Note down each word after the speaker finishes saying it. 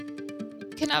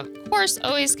can, of course,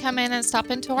 always come in and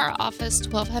stop into our office,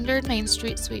 1200 Main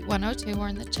Street, Suite 102. We're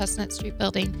in the Chestnut Street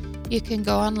building. You can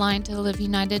go online to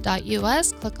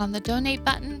liveunited.us, click on the donate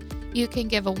button. You can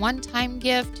give a one-time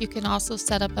gift. You can also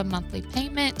set up a monthly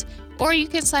payment, or you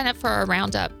can sign up for a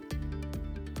roundup.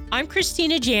 I'm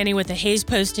Christina Janney with the Hayes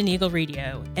Post and Eagle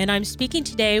Radio, and I'm speaking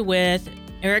today with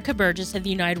Erica Burgess of the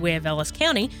United Way of Ellis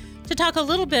County to talk a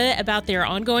little bit about their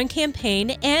ongoing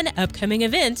campaign and upcoming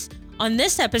events on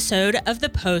this episode of the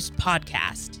Post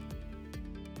podcast.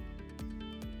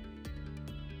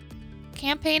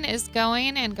 Campaign is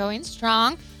going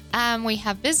strong. We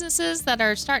have businesses that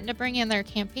are starting to bring in their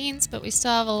campaigns, but we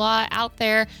still have a lot out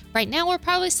there. Right now, we're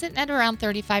probably sitting at around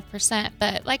 35%.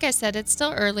 But like I said, it's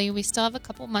still early. We still have a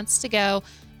couple months to go.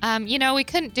 We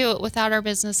couldn't do it without our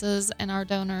businesses and our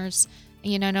donors,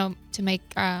 to make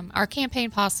our campaign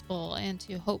possible and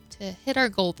to hope to hit our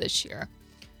goal this year.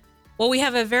 Well, we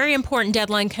have a very important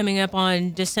deadline coming up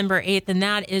on December 8th, and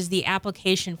that is the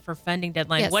application for funding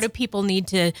deadline. Yes. What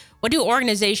do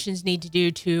organizations need to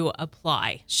do to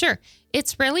apply? Sure.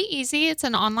 It's really easy. It's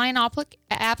an online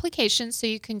application, so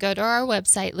you can go to our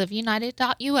website,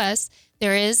 liveunited.us.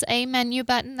 There is a menu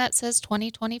button that says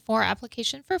 2024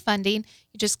 application for funding.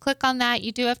 You just click on that.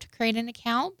 You do have to create an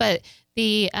account, but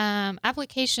the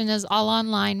application is all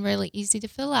online, really easy to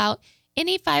fill out.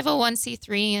 Any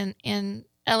 501c3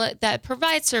 that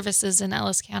provides services in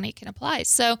Ellis County can apply.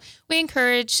 So we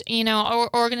encourage, our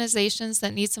organizations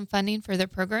that need some funding for their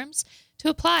programs to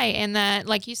apply. And that,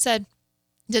 like you said,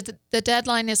 the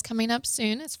deadline is coming up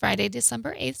soon. It's Friday,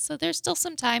 December 8th. So there's still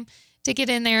some time to get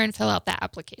in there and fill out that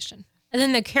application. And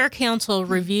then the Care Council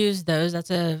reviews those.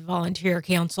 That's a volunteer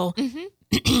council.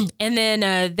 Mm-hmm. And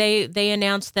then they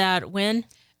announced that when?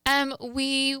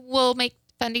 We will make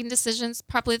funding decisions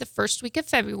probably the first week of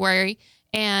February,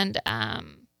 and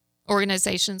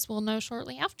organizations will know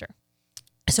shortly after.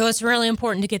 So it's really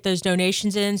important to get those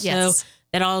donations in Yes. so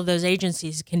that all of those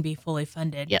agencies can be fully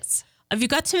funded. Yes. Have you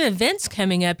got some events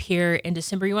coming up here in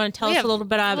December? You want to tell us a little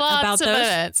bit about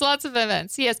those? Lots of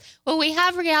events. Yes. Well, we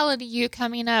have Reality U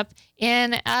coming up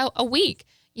in a week.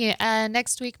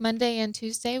 Next week, Monday and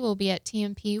Tuesday, we'll be at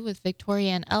TMP with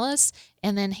Victoria and Ellis,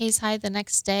 and then Hayes High the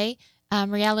next day.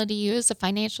 Reality U is a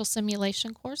financial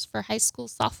simulation course for high school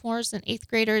sophomores and 8th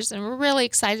graders, and we're really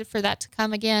excited for that to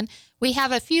come again. We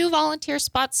have a few volunteer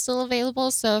spots still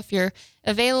available, so if you're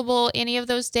available any of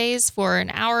those days for an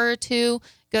hour or two,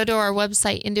 go to our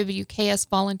website,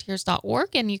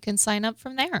 nwksvolunteers.org, and you can sign up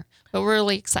from there. But we're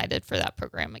really excited for that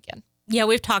program again. Yeah,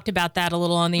 we've talked about that a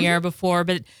little on the air before,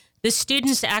 but the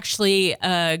students actually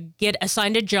get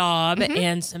assigned a job,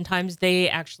 and sometimes they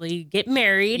actually get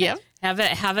married. Yep.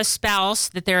 Have a spouse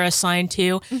that they're assigned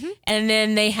to, and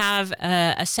then they have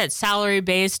a set salary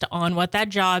based on what that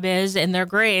job is and their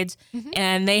grades,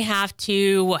 and they have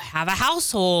to have a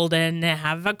household and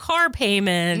have a car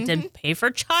payment and pay for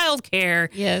childcare.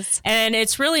 Yes. And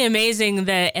it's really amazing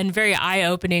and very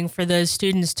eye-opening for those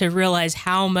students to realize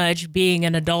how much being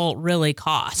an adult really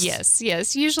costs. Yes.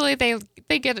 Usually they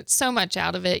get so much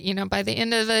out of it. By the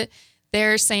end of it,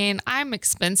 they're saying, I'm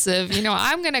expensive.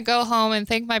 I'm going to go home and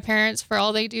thank my parents for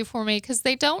all they do for me, because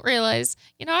they don't realize,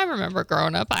 I remember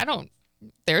growing up,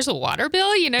 there's a water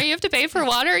bill, you have to pay for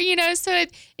water, so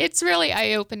it's really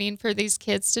eye-opening for these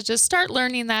kids to just start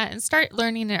learning that and start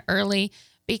learning it early,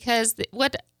 because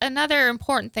what another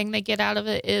important thing they get out of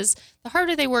it is the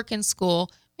harder they work in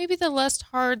school, maybe the less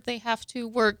hard they have to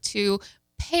work to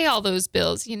pay all those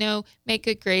bills, make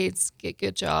good grades, get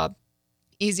good job.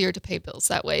 Easier to pay bills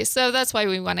that way. So that's why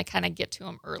we want to kind of get to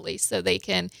them early, so they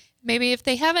can, maybe if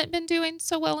they haven't been doing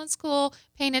so well in school,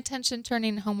 paying attention,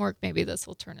 turning homework, maybe this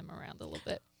will turn them around a little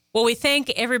bit. Well, we thank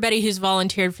everybody who's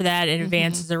volunteered for that in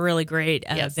advance. It's a really great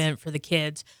event for the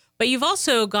kids. But you've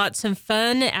also got some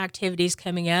fun activities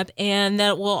coming up, and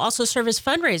that will also serve as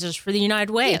fundraisers for the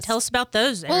United Way. Yes. Tell us about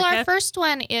those, Erica. Well, our first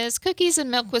one is Cookies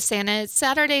and Milk with Santa. It's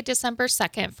Saturday, December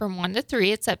 2nd from 1 to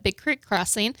 3. It's at Big Creek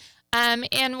Crossing.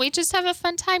 And we just have a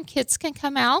fun time. Kids can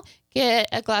come out, get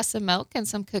a glass of milk and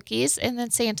some cookies, and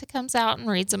then Santa comes out and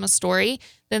reads them a story.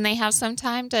 Then they have some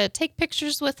time to take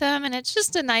pictures with them, and it's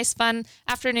just a nice, fun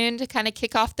afternoon to kind of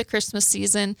kick off the Christmas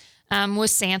season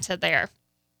with Santa there.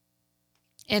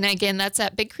 And again, that's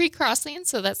at Big Creek Crossing,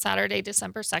 so that's Saturday,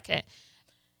 December 2nd.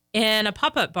 And a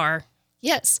pop-up bar.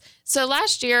 Yes. So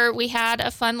last year we had a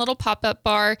fun little pop-up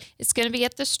bar. It's going to be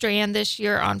at the Strand this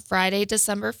year on Friday,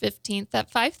 December 15th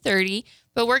at 5:30.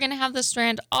 But we're going to have the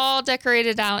Strand all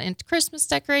decorated out in Christmas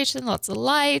decoration, lots of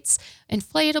lights,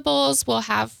 inflatables. We'll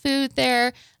have food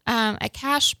there, a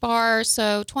cash bar,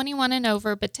 so 21 and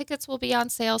over. But tickets will be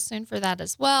on sale soon for that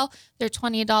as well. They're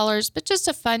 $20, but just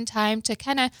a fun time to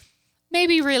kind of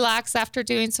maybe relax after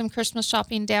doing some Christmas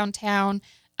shopping downtown.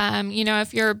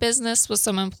 If you're a business with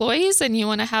some employees and you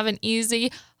want to have an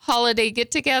easy holiday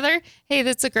get together, hey,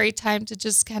 that's a great time to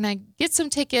just kind of get some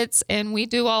tickets and we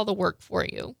do all the work for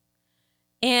you.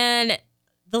 And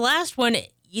the last one,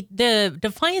 the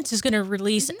Defiance is going to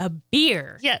release a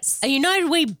beer. Yes. A United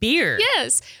Way beer.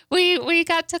 Yes. We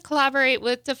got to collaborate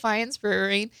with Defiance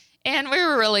Brewing, and we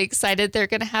were really excited. They're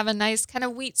going to have a nice kind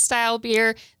of wheat style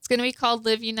beer. It's going to be called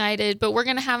Live United, but we're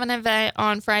going to have an event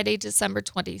on Friday, December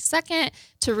 22nd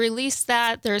to release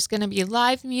that. There's going to be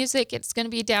live music. It's going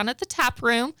to be down at the tap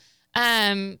room.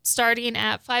 Starting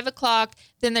at 5:00.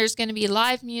 Then there's going to be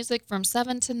live music from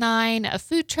 7 to 9, a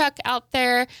food truck out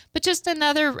there, but just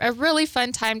a really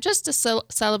fun time just to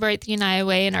celebrate the United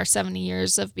Way and our 70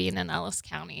 years of being in Ellis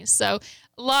County. So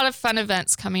a lot of fun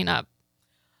events coming up.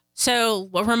 So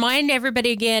remind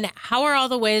everybody again, how are all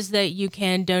the ways that you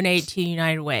can donate to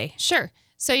United Way? Sure.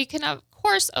 So you can, of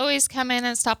course, always come in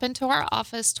and stop into our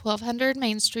office, 1200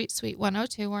 Main Street, Suite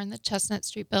 102. We're in the Chestnut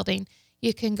Street building.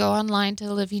 You can go online to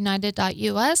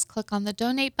liveunited.us, click on the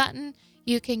donate button.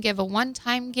 You can give a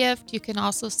one-time gift. You can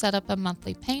also set up a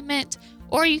monthly payment,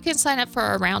 or you can sign up for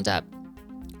our roundup,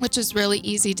 which is really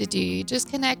easy to do. You just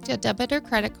connect a debit or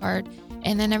credit card,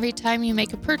 and then every time you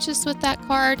make a purchase with that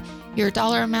card, your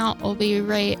dollar amount will be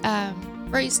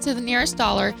raised to the nearest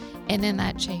dollar, and then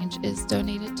that change is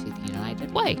donated to the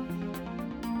United Way.